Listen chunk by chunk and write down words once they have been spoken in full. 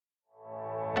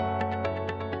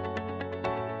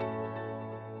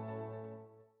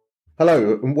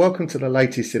Hello, and welcome to the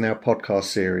latest in our podcast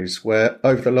series, where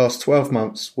over the last 12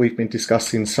 months, we've been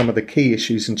discussing some of the key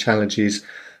issues and challenges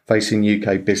facing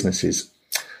UK businesses.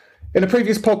 In a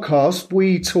previous podcast,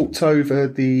 we talked over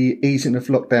the easing of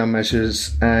lockdown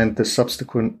measures and the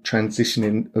subsequent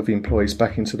transitioning of employees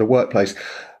back into the workplace.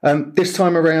 This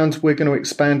time around, we're going to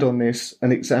expand on this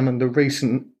and examine the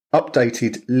recent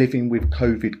updated Living with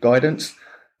COVID guidance,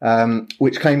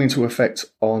 which came into effect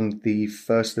on the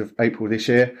 1st of April this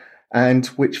year, and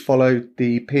which followed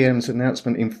the PM's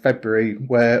announcement in February,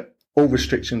 where all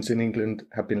restrictions in England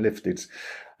have been lifted.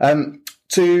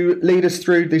 To lead us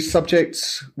through this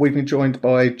subject, we've been joined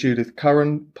by Judith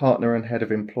Curran, Partner and Head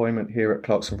of Employment here at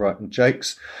Clarkson Wright and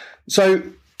Jakes. So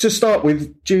to start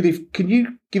with, Judith, can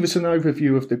you give us an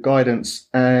overview of the guidance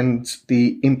and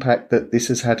the impact that this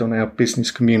has had on our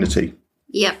business community?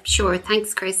 Yep, sure.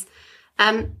 Thanks, Chris.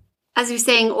 As you're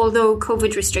saying, although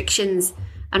COVID restrictions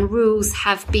and rules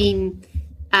have been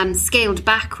scaled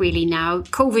back really now,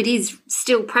 COVID is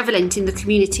still prevalent in the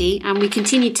community, and we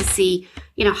continue to see,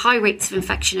 high rates of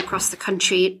infection across the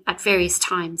country at various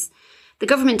times. The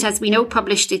government, as we know,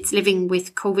 published its Living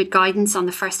with COVID guidance on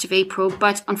the 1st of April,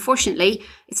 but unfortunately,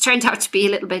 it's turned out to be a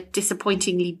little bit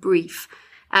disappointingly brief.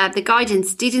 The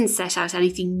guidance didn't set out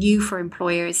anything new for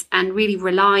employers and really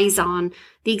relies on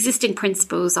the existing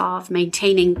principles of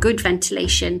maintaining good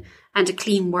ventilation and a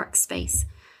clean workspace.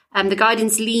 The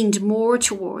guidance leaned more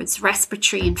towards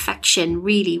respiratory infection,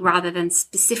 really, rather than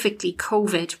specifically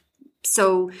COVID.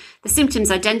 So the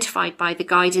symptoms identified by the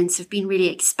guidance have been really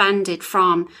expanded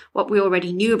from what we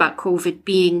already knew about COVID,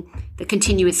 being the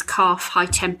continuous cough, high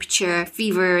temperature,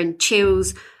 fever and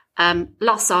chills,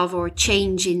 loss of or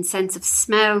change in sense of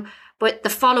smell. But the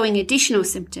following additional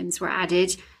symptoms were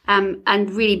added,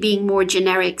 and really being more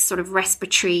generic sort of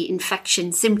respiratory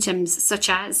infection symptoms, such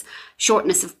as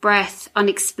shortness of breath,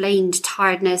 unexplained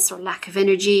tiredness or lack of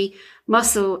energy,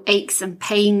 muscle aches and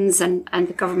pains, and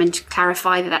the government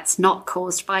clarified that that's not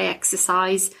caused by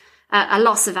exercise, a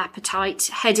loss of appetite,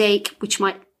 headache, which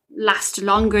might last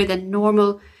longer than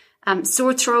normal,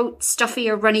 sore throat, stuffy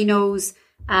or runny nose,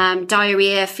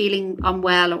 diarrhea, feeling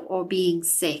unwell or being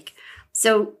sick.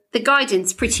 So the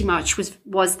guidance pretty much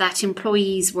was that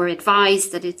employees were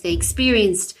advised that if they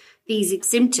experienced these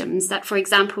symptoms, that, for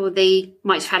example, they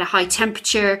might have had a high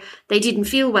temperature, they didn't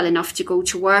feel well enough to go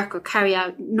to work or carry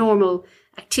out normal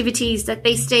activities, that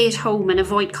they stay at home and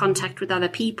avoid contact with other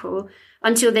people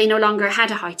until they no longer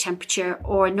had a high temperature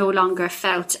or no longer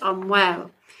felt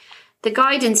unwell. The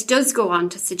guidance does go on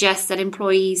to suggest that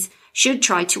employees should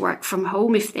try to work from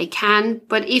home if they can,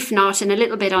 but if not, and a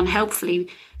little bit unhelpfully,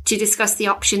 to discuss the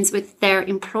options with their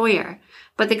employer.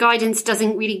 But the guidance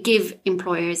doesn't really give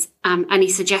employers any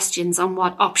suggestions on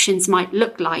what options might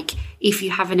look like if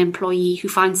you have an employee who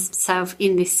finds himself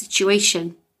in this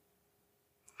situation.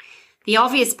 The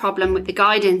obvious problem with the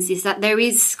guidance is that there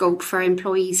is scope for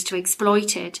employees to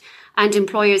exploit it, and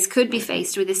employers could be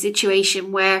faced with a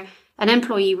situation where an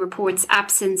employee reports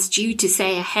absence due to,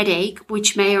 say, a headache,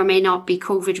 which may or may not be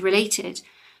COVID related.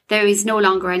 There is no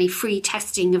longer any free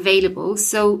testing available,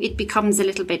 so it becomes a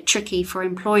little bit tricky for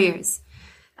employers.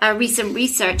 Recent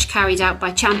research carried out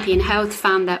by Champion Health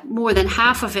found that more than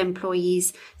half of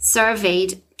employees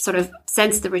surveyed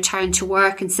since the return to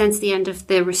work and since the end of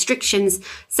the restrictions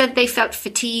said they felt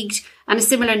fatigued, and a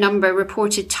similar number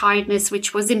reported tiredness,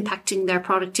 which was impacting their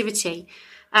productivity.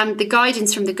 The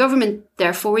guidance from the government,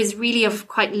 therefore, is really of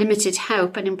quite limited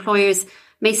help, and employers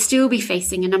may still be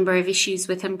facing a number of issues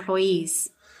with employees.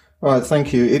 All right,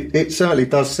 thank you. It certainly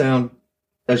does sound,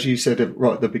 as you said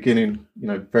right at the beginning,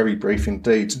 very brief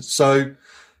indeed. So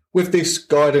with this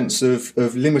guidance of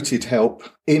limited help,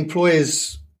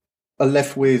 employers are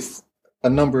left with a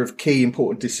number of key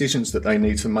important decisions that they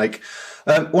need to make.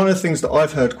 One of the things that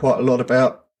I've heard quite a lot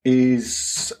about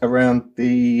is around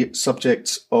the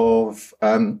subject of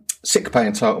sick pay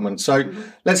entitlement. So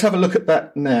let's have a look at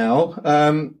that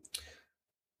now.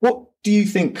 What do you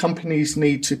think companies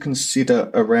need to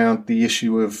consider around the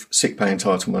issue of sick pay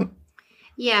entitlement?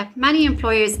 Yeah, many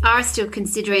employers are still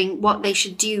considering what they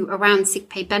should do around sick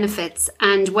pay benefits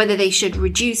and whether they should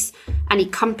reduce any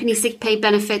company sick pay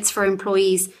benefits for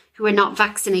employees who are not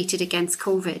vaccinated against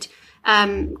COVID.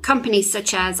 Companies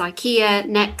such as IKEA,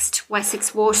 Next,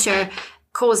 Wessex Water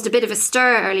caused a bit of a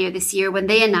stir earlier this year when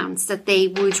they announced that they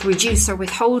would reduce or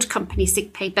withhold company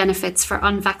sick pay benefits for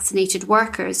unvaccinated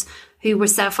workers who were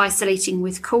self-isolating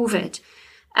with COVID.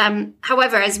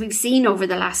 However, as we've seen over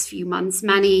the last few months,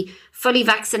 many fully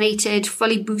vaccinated,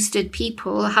 fully boosted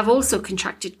people have also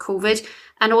contracted COVID.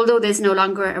 And although there's no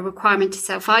longer a requirement to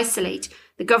self-isolate,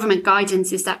 the government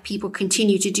guidance is that people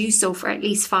continue to do so for at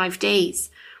least 5 days.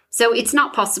 So it's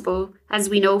not possible, as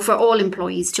we know, for all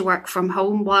employees to work from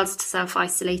home whilst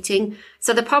self-isolating.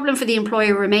 So the problem for the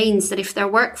employer remains that if their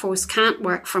workforce can't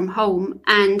work from home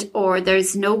or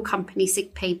there's no company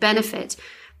sick pay benefit,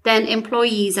 then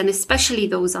employees, and especially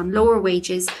those on lower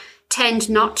wages, tend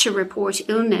not to report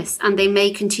illness, and they may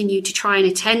continue to try and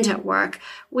attend at work,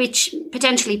 which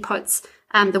potentially puts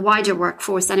the wider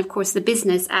workforce and, of course, the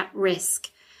business at risk.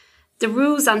 The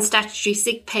rules on statutory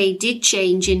sick pay did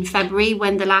change in February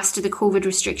when the last of the COVID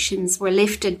restrictions were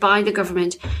lifted by the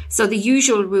government. So the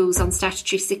usual rules on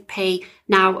statutory sick pay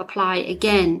now apply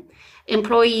again.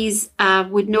 Employees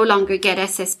would no longer get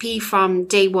SSP from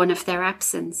day one of their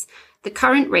absence. The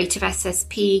current rate of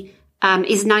SSP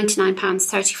is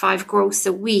 £99.35 gross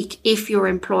a week if you're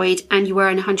employed and you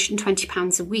earn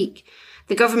 £120 a week.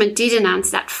 The government did announce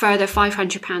that further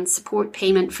 £500 support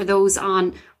payment for those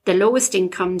on the lowest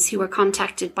incomes who were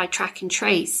contacted by Track and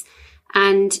Trace.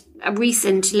 And a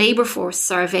recent labour force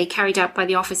survey carried out by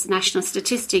the Office of National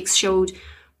Statistics showed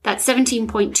that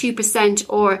 17.2%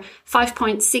 or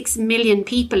 5.6 million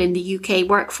people in the UK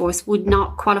workforce would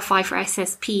not qualify for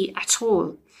SSP at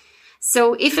all.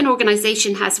 So if an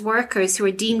organisation has workers who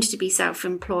are deemed to be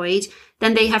self-employed,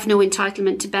 then they have no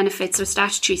entitlement to benefits or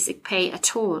statutory sick pay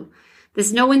at all.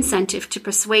 There's no incentive to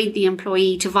persuade the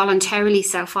employee to voluntarily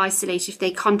self-isolate if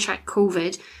they contract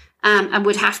COVID and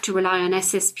would have to rely on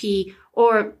SSP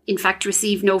or, in fact,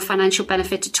 receive no financial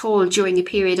benefit at all during a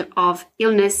period of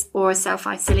illness or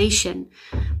self-isolation.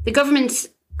 The government's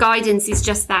guidance is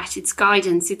just that, it's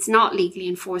guidance. It's not legally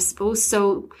enforceable,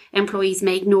 so employees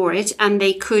may ignore it and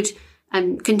they could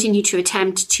continue to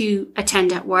attempt to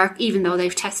attend at work even though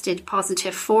they've tested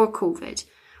positive for COVID.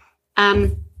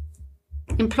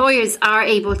 Employers are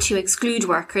able to exclude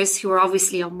workers who are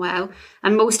obviously unwell,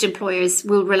 and most employers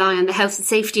will rely on the health and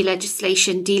safety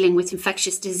legislation dealing with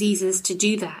infectious diseases to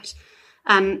do that.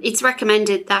 It's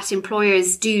recommended that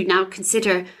employers do now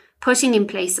consider putting in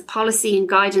place a policy and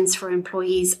guidance for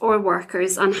employees or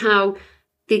workers on how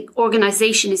the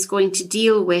organisation is going to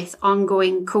deal with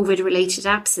ongoing COVID-related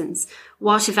absence,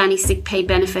 what, if any, sick pay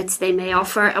benefits they may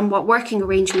offer, and what working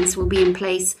arrangements will be in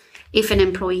place if an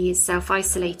employee is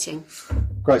self-isolating.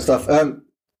 Great stuff.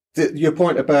 Your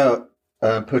point about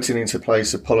putting into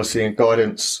place a policy and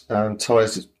guidance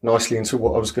ties nicely into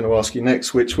what I was going to ask you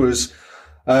next, which was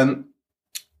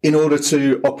in order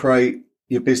to operate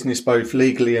your business both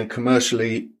legally and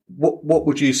commercially, what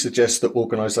would you suggest that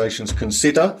organisations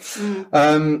consider?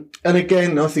 And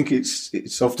again, I think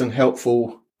it's often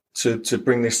helpful to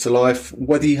bring this to life,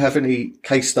 whether you have any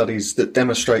case studies that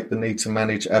demonstrate the need to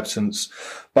manage absence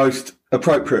both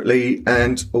appropriately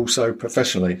and also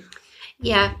professionally.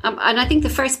 Yeah, and I think the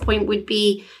first point would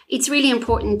be it's really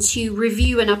important to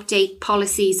review and update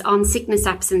policies on sickness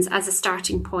absence as a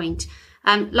starting point.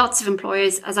 Lots of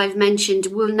employers, as I've mentioned,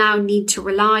 will now need to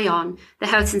rely on the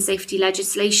health and safety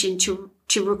legislation to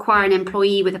require an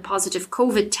employee with a positive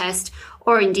COVID test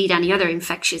or indeed any other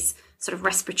infectious sort of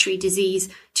respiratory disease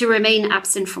to remain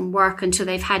absent from work until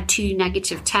they've had 2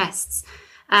 negative tests.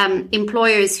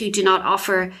 Employers who do not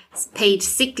offer paid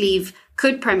sick leave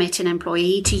could permit an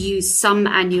employee to use some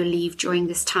annual leave during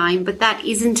this time, but that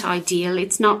isn't ideal.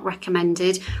 It's not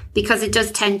recommended because it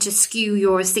does tend to skew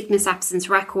your sickness absence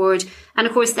record. And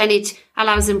of course, then it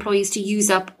allows employees to use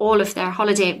up all of their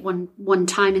holiday at one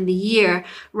time in the year,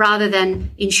 rather than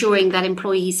ensuring that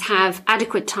employees have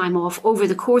adequate time off over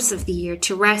the course of the year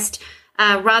to rest,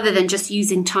 rather than just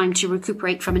using time to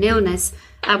recuperate from an illness,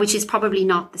 which is probably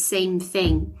not the same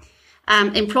thing.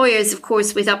 Employers, of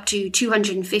course, with up to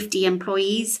 250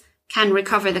 employees can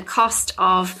recover the cost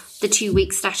of the 2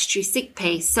 weeks statutory sick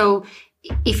pay. So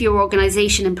if your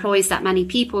organisation employs that many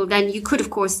people, then you could, of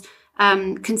course,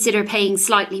 consider paying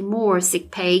slightly more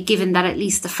sick pay, given that at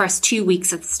least the first 2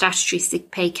 weeks of the statutory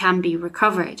sick pay can be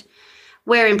recovered.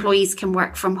 Where employees can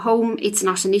work from home, it's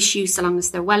not an issue. So long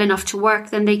as they're well enough to work,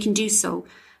 then they can do so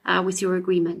with your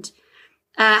agreement.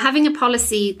 Having a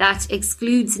policy that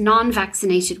excludes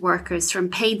non-vaccinated workers from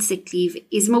paid sick leave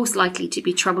is most likely to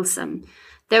be troublesome.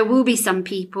 There will be some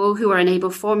people who are unable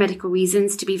for medical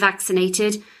reasons to be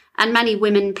vaccinated, and many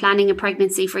women planning a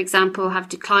pregnancy, for example, have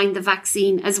declined the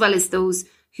vaccine, as well as those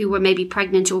who were maybe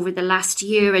pregnant over the last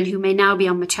year and who may now be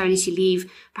on maternity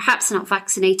leave, perhaps not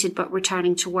vaccinated but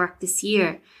returning to work this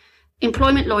year.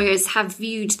 Employment lawyers have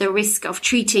viewed the risk of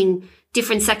treating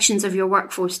different sections of your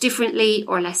workforce differently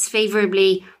or less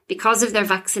favourably because of their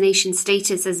vaccination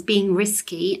status as being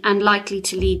risky and likely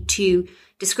to lead to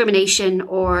discrimination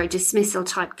or dismissal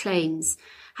type claims.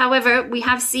 However, we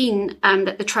have seen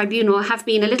that the tribunal have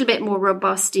been a little bit more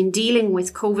robust in dealing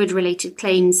with COVID-related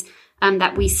claims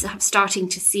that we have starting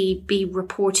to see be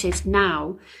reported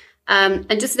now.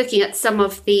 And just looking at some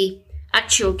of the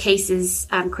actual cases,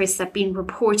 Chris, that have been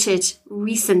reported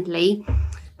recently.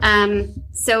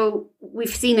 So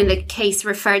we've seen in a case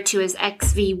referred to as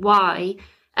XVY,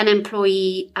 an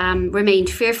employee remained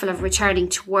fearful of returning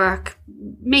to work,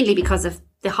 mainly because of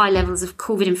the high levels of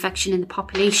COVID infection in the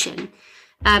population.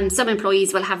 Some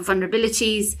employees will have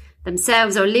vulnerabilities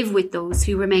themselves or live with those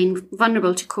who remain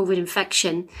vulnerable to COVID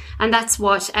infection. And that's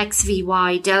what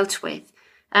XVY dealt with.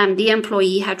 The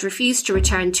employee had refused to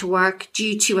return to work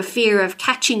due to a fear of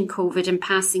catching COVID and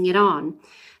passing it on.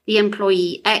 The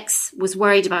employee X was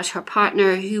worried about her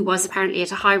partner, who was apparently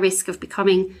at a high risk of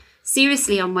becoming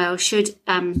seriously unwell should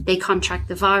they contract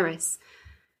the virus.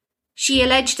 She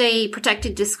alleged a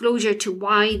protected disclosure to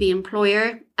Y, the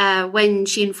employer, when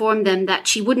she informed them that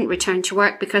she wouldn't return to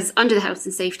work because under the health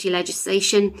and safety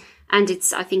legislation, and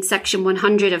it's, I think, Section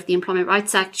 100 of the Employment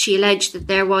Rights Act, she alleged that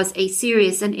there was a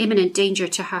serious and imminent danger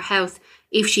to her health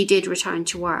if she did return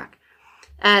to work.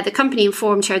 The company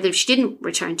informed her that if she didn't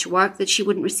return to work, that she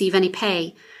wouldn't receive any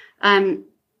pay.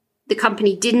 The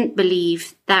company didn't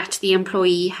believe that the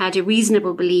employee had a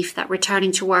reasonable belief that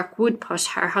returning to work would put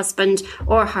her husband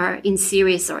or her in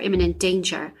serious or imminent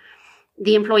danger.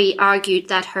 The employee argued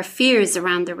that her fears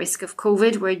around the risk of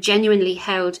COVID were a genuinely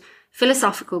held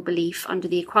philosophical belief under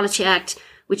the Equality Act,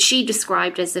 which she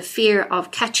described as a fear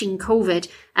of catching COVID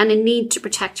and a need to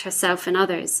protect herself and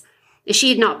others. If she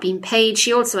had not been paid,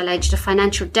 she also alleged a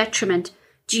financial detriment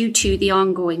due to the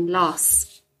ongoing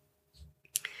loss.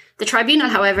 The tribunal,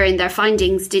 however, in their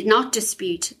findings did not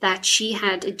dispute that she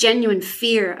had a genuine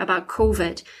fear about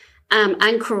COVID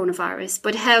and coronavirus,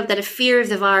 but held that a fear of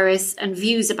the virus and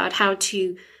views about how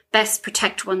to best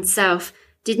protect oneself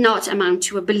did not amount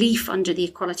to a belief under the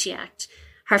Equality Act.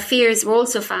 Her fears were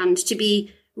also found to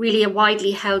be really a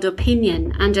widely held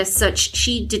opinion, and as such,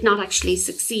 she did not actually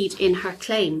succeed in her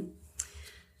claim.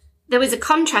 There was a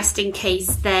contrasting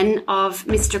case then of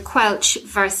Mr. Quelch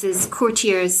versus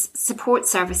Courtiers Support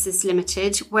Services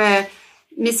Limited, where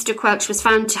Mr. Quelch was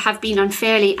found to have been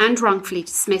unfairly and wrongfully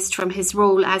dismissed from his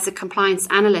role as a compliance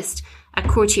analyst at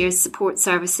Courtiers Support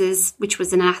Services, which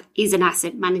is an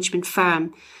asset management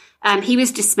firm. He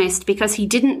was dismissed because he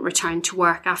didn't return to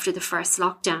work after the first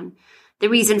lockdown. The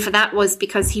reason for that was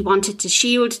because he wanted to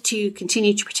shield to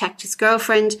continue to protect his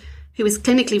girlfriend, who was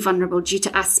clinically vulnerable due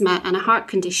to asthma and a heart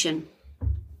condition.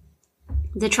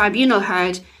 The tribunal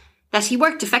heard that he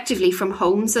worked effectively from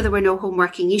home, so there were no home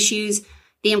working issues.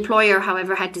 The employer,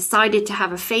 however, had decided to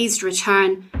have a phased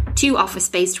return to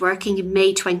office-based working in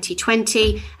May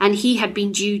 2020, and he had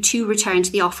been due to return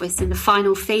to the office in the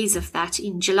final phase of that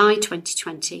in July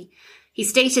 2020. He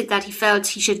stated that he felt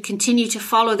he should continue to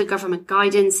follow the government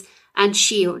guidance and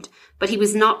shield, but he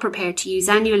was not prepared to use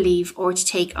annual leave or to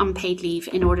take unpaid leave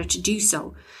in order to do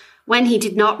so. When he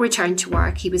did not return to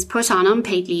work, he was put on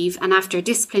unpaid leave, and after a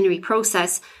disciplinary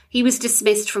process, he was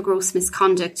dismissed for gross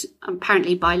misconduct,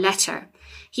 apparently by letter.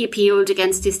 He appealed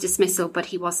against his dismissal, but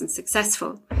he wasn't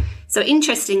successful. So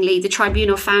interestingly, the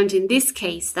tribunal found in this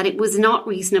case that it was not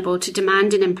reasonable to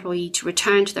demand an employee to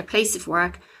return to their place of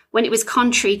work when it was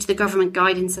contrary to the government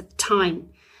guidance at the time.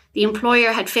 The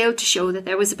employer had failed to show that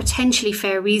there was a potentially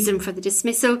fair reason for the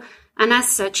dismissal, and as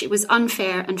such it was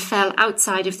unfair and fell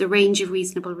outside of the range of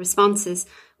reasonable responses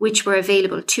which were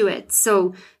available to it.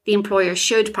 So the employer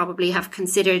should probably have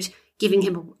considered giving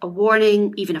him a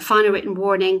warning, even a final written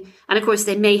warning, and of course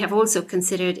they may have also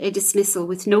considered a dismissal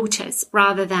with notice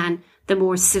rather than the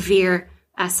more severe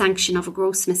sanction of a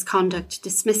gross misconduct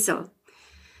dismissal.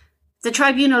 The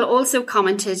tribunal also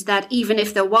commented that even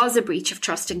if there was a breach of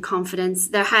trust and confidence,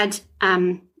 there had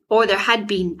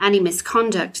been any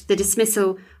misconduct, the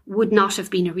dismissal would not have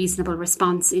been a reasonable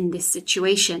response in this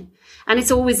situation. And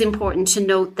it's always important to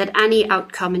note that any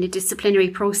outcome in a disciplinary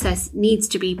process needs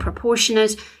to be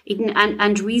proportionate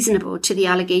and reasonable to the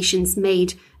allegations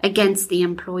made against the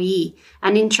employee.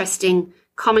 An interesting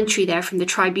commentary there from the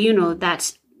tribunal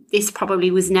that this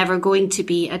probably was never going to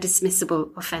be a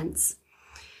dismissible offence.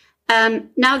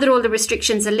 Now that all the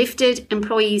restrictions are lifted,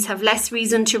 employees have less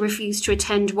reason to refuse to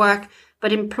attend work,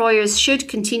 but employers should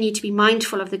continue to be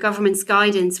mindful of the government's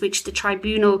guidance, which the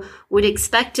tribunal would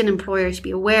expect an employer to be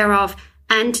aware of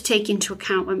and take into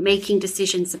account when making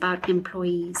decisions about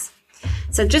employees.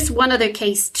 So just one other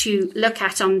case to look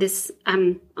at on this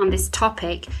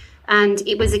topic, and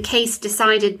it was a case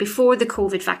decided before the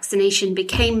COVID vaccination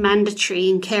became mandatory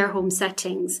in care home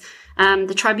settings.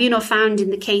 The tribunal found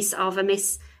in the case of a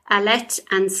Miss Alette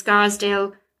and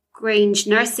Scarsdale Grange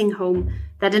Nursing Home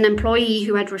that an employee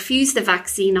who had refused the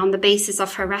vaccine on the basis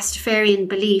of her Rastafarian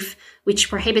belief, which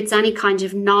prohibits any kind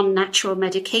of non-natural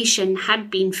medication, had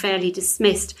been fairly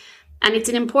dismissed. And it's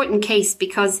an important case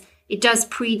because it does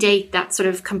predate that sort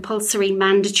of compulsory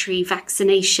mandatory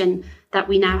vaccination that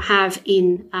we now have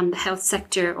in the health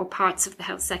sector or parts of the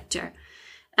health sector.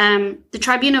 The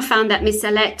tribunal found that Miss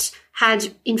Alette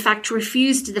had in fact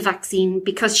refused the vaccine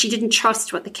because she didn't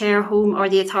trust what the care home or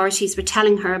the authorities were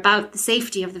telling her about the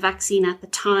safety of the vaccine at the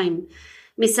time.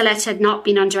 Miss Alette had not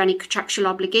been under any contractual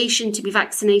obligation to be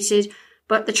vaccinated,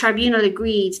 but the tribunal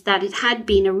agreed that it had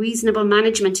been a reasonable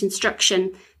management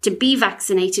instruction to be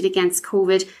vaccinated against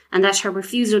COVID and that her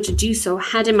refusal to do so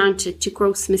had amounted to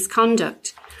gross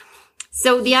misconduct.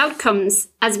 So the outcomes,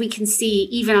 as we can see,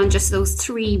 even on just those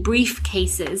 3 brief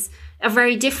cases, are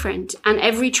very different, and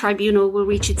every tribunal will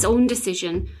reach its own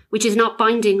decision, which is not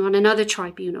binding on another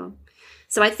tribunal.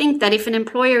 So I think that if an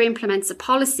employer implements a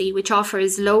policy which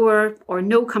offers lower or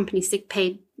no company sick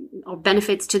pay or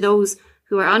benefits to those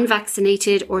who are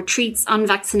unvaccinated or treats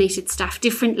unvaccinated staff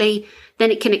differently, then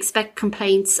it can expect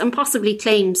complaints and possibly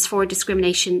claims for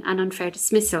discrimination and unfair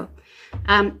dismissal.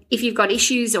 If you've got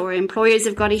issues or employers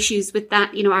have got issues with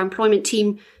that, our employment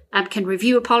team can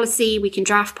review a policy, we can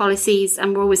draft policies,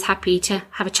 and we're always happy to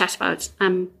have a chat about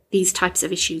these types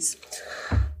of issues.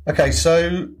 Okay,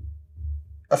 so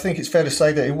I think it's fair to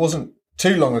say that it wasn't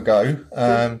too long ago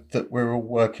that we're all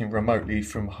working remotely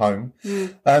from home.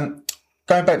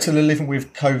 Going back to the Living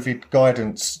with COVID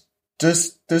guidance,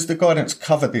 does the guidance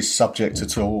cover this subject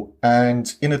at all?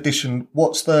 And in addition,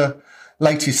 what's the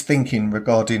latest thinking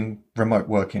regarding remote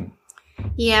working?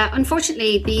 Yeah,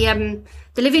 unfortunately, the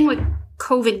Living with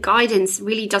COVID guidance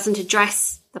really doesn't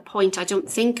address the point, I don't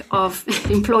think, of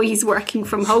employees working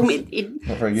from home.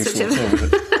 Not very useful at all,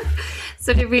 is it?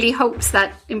 So it really hopes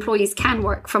that employees can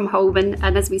work from home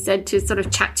and as we said, to sort of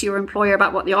chat to your employer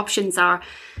about what the options are.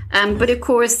 But of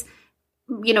course,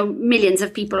 millions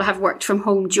of people have worked from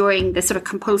home during the sort of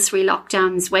compulsory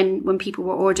lockdowns when people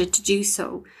were ordered to do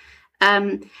so.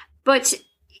 But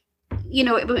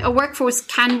a workforce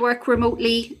can work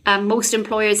remotely. Most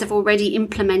employers have already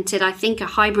implemented, I think, a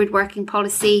hybrid working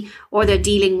policy, or they're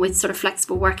dealing with sort of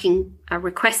flexible working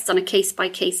requests on a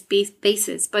case-by-case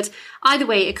basis. But either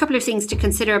way, a couple of things to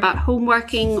consider about home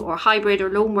working or hybrid or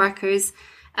lone workers.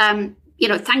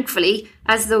 Thankfully,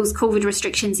 as those COVID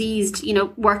restrictions eased,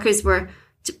 workers were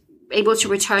able to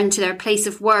return to their place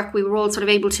of work. We were all sort of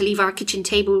able to leave our kitchen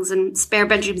tables and spare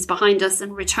bedrooms behind us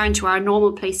and return to our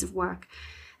normal place of work.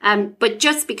 But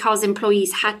just because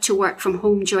employees had to work from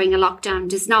home during a lockdown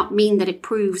does not mean that it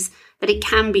proves that it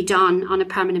can be done on a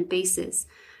permanent basis.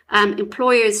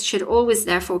 Employers should always,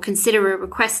 therefore, consider a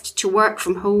request to work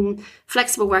from home,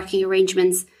 flexible working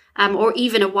arrangements, or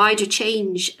even a wider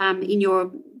change in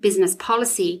your business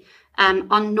policy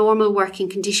on normal working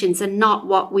conditions and not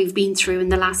what we've been through in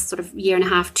the last sort of year and a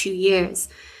half, 2 years.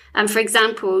 For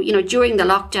example, during the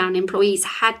lockdown, employees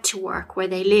had to work where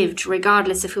they lived,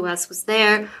 regardless of who else was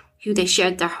there, who they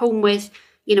shared their home with,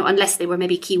 unless they were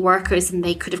maybe key workers and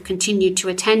they could have continued to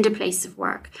attend a place of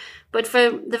work. But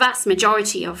for the vast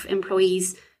majority of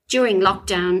employees during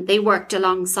lockdown, they worked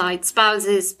alongside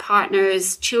spouses,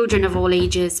 partners, children of all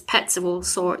ages, pets of all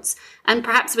sorts, and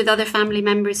perhaps with other family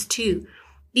members too.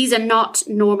 These are not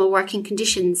normal working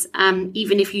conditions,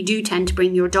 even if you do tend to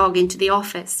bring your dog into the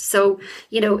office. So,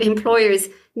 employers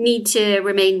need to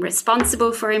remain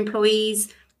responsible for employees,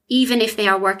 even if they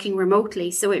are working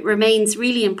remotely. So it remains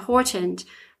really important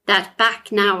that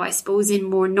back now, I suppose, in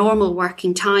more normal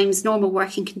working times, normal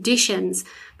working conditions,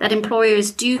 that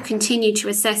employers do continue to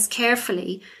assess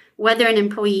carefully whether an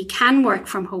employee can work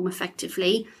from home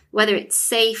effectively, whether it's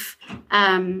safe,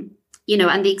 and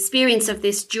the experience of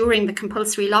this during the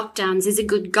compulsory lockdowns is a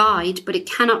good guide, but it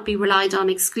cannot be relied on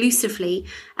exclusively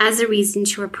as a reason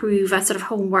to approve a sort of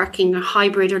home working or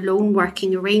hybrid or lone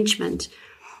working arrangement.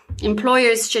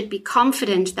 Employers should be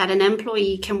confident that an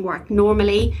employee can work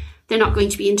normally. They're not going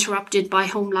to be interrupted by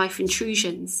home life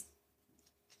intrusions.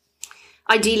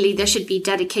 Ideally, there should be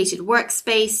dedicated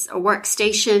workspace, a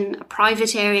workstation, a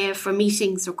private area for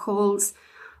meetings or calls.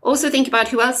 Also think about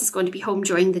who else is going to be home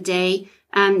during the day.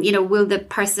 Will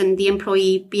the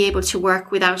employee be able to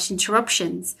work without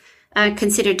interruptions?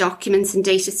 Consider documents and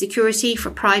data security for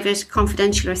private,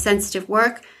 confidential or sensitive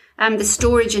work, the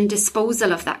storage and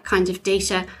disposal of that kind of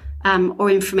data or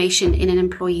information in an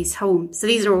employee's home. So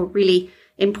these are all really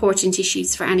important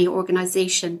issues for any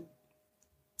organisation.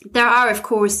 There are, of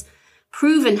course,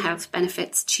 proven health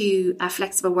benefits to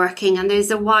flexible working, and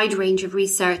there's a wide range of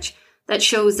research that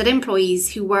shows that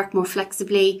employees who work more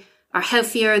flexibly are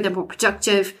healthier, they're more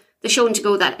productive, they're shown to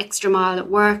go that extra mile at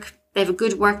work, they have a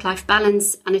good work-life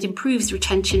balance, and it improves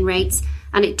retention rates,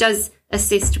 and it does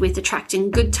assist with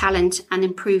attracting good talent and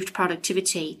improved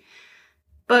productivity.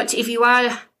 But if you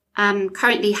are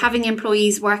currently having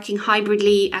employees working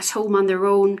hybridly at home on their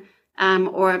own,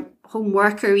 or home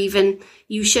worker even,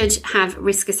 you should have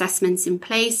risk assessments in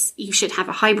place. You should have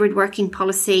a hybrid working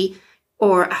policy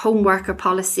or a home worker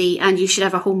policy, and you should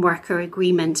have a home worker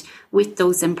agreement with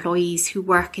those employees who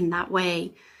work in that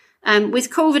way. With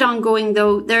COVID ongoing,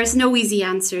 though, there's no easy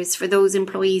answers for those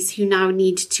employees who now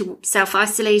need to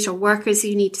self-isolate, or workers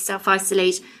who need to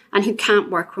self-isolate and who can't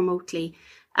work remotely.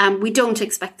 We don't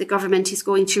expect the government is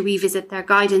going to revisit their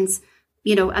guidance,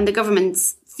 and the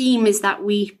government's theme is that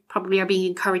we probably are being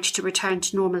encouraged to return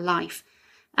to normal life.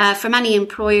 For many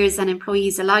employers and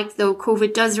employees alike, though,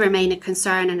 COVID does remain a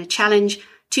concern and a challenge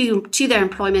to their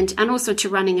employment and also to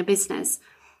running a business.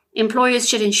 Employers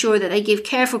should ensure that they give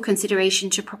careful consideration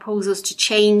to proposals to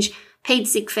change paid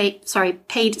sick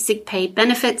pay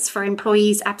benefits for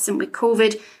employees absent with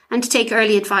COVID, and to take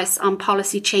early advice on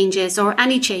policy changes or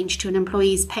any change to an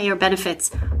employee's pay or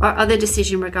benefits or other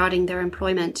decision regarding their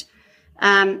employment.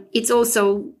 It's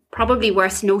also probably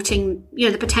worth noting,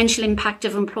 the potential impact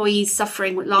of employees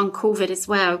suffering with long COVID as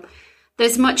well.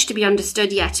 There's much to be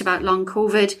understood yet about long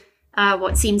COVID.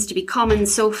 What seems to be common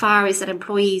so far is that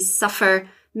employees suffer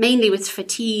mainly with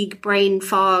fatigue, brain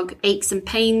fog, aches and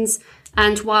pains.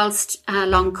 And whilst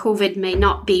long COVID may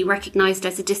not be recognised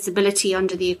as a disability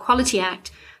under the Equality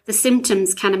Act, the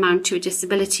symptoms can amount to a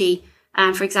disability.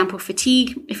 For example,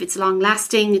 fatigue, if it's long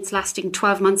lasting, it's lasting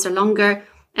 12 months or longer,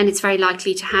 and it's very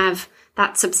likely to have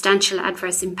that substantial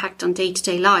adverse impact on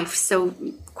day-to-day life. So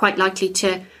quite likely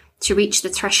to reach the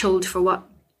threshold for what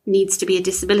needs to be a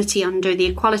disability under the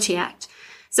Equality Act.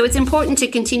 So it's important to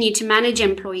continue to manage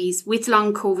employees with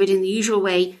long COVID in the usual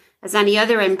way as any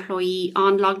other employee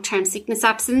on long-term sickness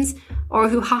absence, or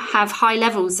who have high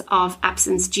levels of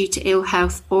absence due to ill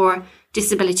health or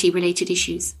disability-related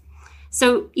issues.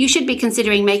 So you should be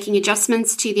considering making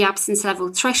adjustments to the absence level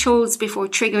thresholds before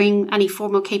triggering any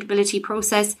formal capability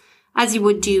process, as you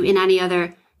would do in any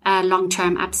other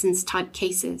long-term absence type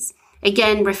cases.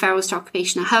 Again, referrals to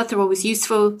occupational health are always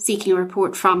useful, seeking a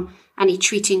report from any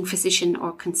treating physician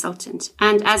or consultant.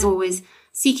 And as always,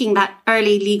 seeking that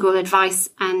early legal advice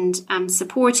and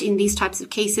support in these types of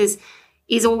cases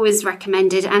is always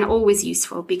recommended and always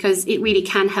useful, because it really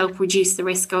can help reduce the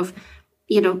risk of,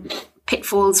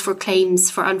 pitfalls for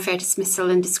claims for unfair dismissal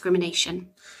and discrimination.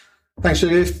 Thanks,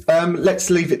 Judith. Let's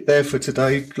leave it there for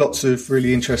today. Lots of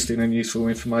really interesting and useful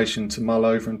information to mull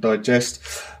over and digest.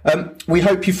 We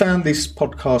hope you found this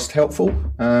podcast helpful.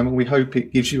 We hope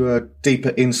it gives you a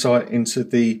deeper insight into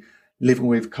the Living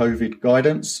with COVID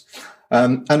guidance,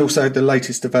 and also the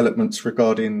latest developments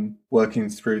regarding working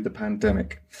through the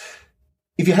pandemic.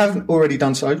 If you haven't already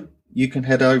done so, you can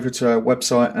head over to our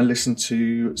website and listen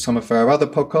to some of our other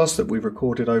podcasts that we've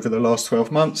recorded over the last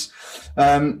 12 months,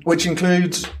 which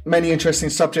includes many interesting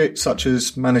subjects such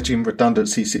as managing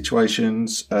redundancy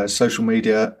situations, social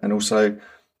media, and also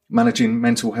managing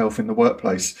mental health in the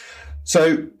workplace.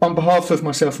 So on behalf of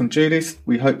myself and Judith,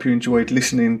 we hope you enjoyed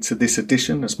listening to this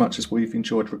edition as much as we've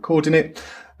enjoyed recording it.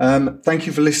 Thank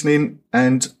you for listening,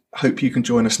 and hope you can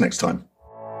join us next time.